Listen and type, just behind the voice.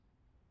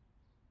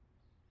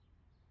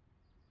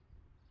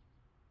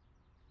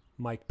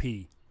Mike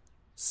P.,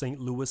 St.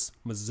 Louis,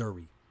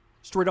 Missouri.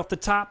 Straight off the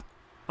top,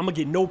 I'ma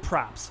get no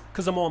props,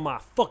 cause I'm on my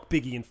fuck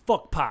Biggie and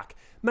fuck Pac.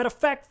 Matter of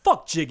fact,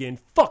 fuck Jigga and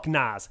fuck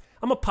Nas.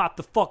 I'ma pop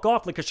the fuck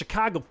off like a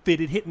Chicago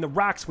fitted hitting the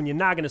rocks when your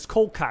noggin is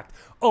cold cocked.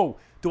 Oh,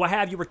 do I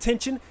have your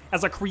attention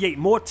as I create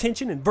more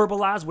tension and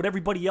verbalize what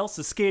everybody else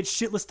is scared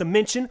shitless to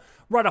mention?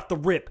 Right off the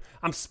rip,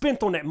 I'm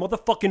spent on that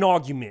motherfucking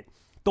argument.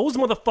 Those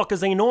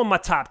motherfuckers ain't on my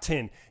top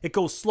 10. It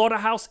goes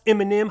Slaughterhouse,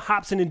 Eminem,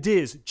 Hobson and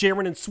Diz,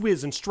 Jaren and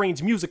Swizz, and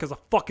Strange Music as a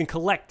fucking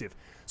collective.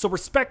 So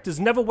respect is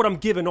never what I'm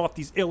giving off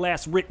these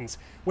ill-ass writtens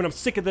when I'm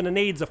sicker than an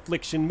AIDS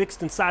affliction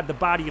mixed inside the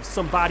body of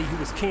somebody who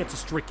is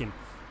cancer-stricken.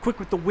 Quick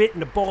with the wit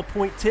and the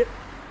ballpoint tip,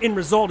 end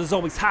result is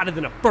always hotter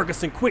than a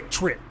Ferguson quick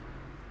trip.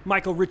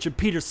 Michael Richard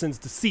Peterson's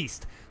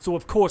deceased, so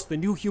of course the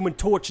new Human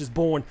Torch is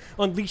born,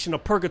 unleashing a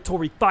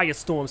purgatory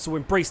firestorm, so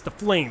embrace the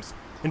flames.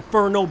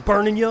 Inferno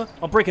burning ya?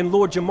 I'll break in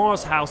Lord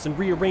Jamar's house and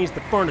rearrange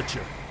the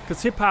furniture.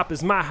 Cause hip-hop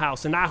is my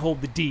house and I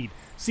hold the deed.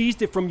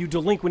 Seized it from you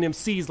delinquent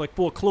MCs like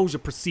foreclosure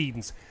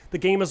proceedings. The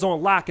game is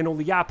on lock and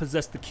only I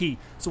possess the key.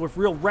 So if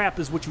real rap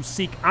is what you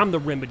seek, I'm the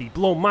remedy.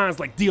 Blow minds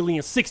like Dealey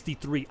in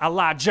 63, a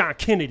la John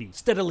Kennedy.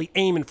 Steadily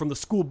aiming from the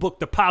school book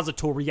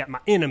depository at my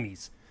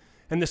enemies.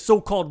 And the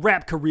so-called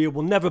rap career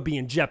will never be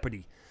in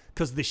jeopardy.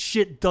 Cause this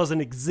shit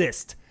doesn't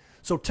exist.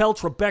 So tell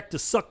Trebek to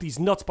suck these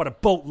nuts by the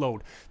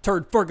boatload.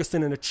 Turd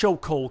Ferguson in a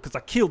chokehold, cause I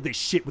killed this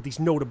shit with these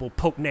notable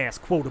potent-ass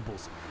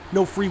quotables.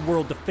 No free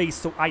world to face,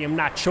 so I am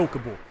not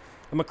chokeable.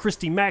 I'm a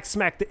Christy Mack,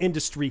 smack the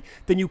industry,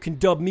 then you can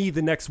dub me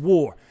the next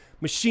war.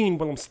 Machine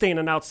while I'm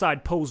standing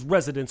outside Poe's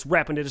residence,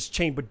 rapping at his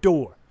chamber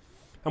door.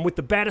 I'm with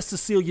the baddest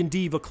Sicilian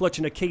diva,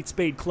 clutching a Kate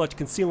Spade clutch,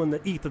 concealing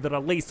the ether that I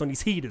lace on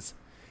these heaters.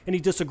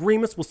 Any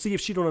disagreements, we'll see if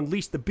she don't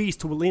unleash the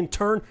beast who will in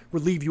turn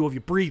relieve you of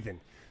your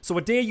breathing. So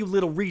I dare you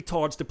little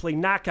retards to play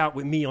knockout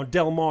with me on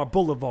Del Mar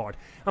Boulevard.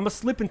 I'ma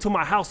slip into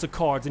my house of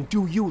cards and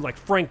do you like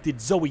Frank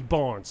did Zoe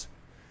Barnes.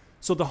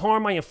 So the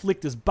harm I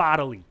inflict is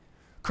bodily,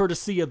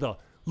 courtesy of the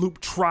loop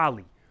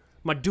trolley.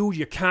 My dude,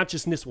 your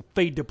consciousness will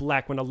fade to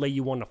black when I lay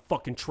you on the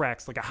fucking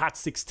tracks like a hot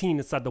 16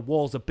 inside the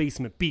walls of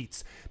Basement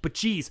Beats. But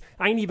geez,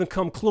 I ain't even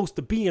come close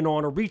to being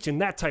on or reaching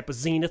that type of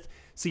zenith.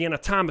 See,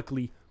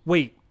 anatomically,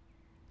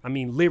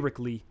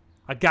 lyrically,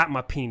 I got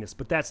my penis,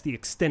 but that's the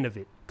extent of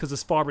it. Cause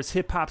as far as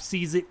hip-hop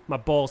sees it, my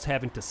balls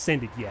haven't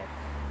descended yet.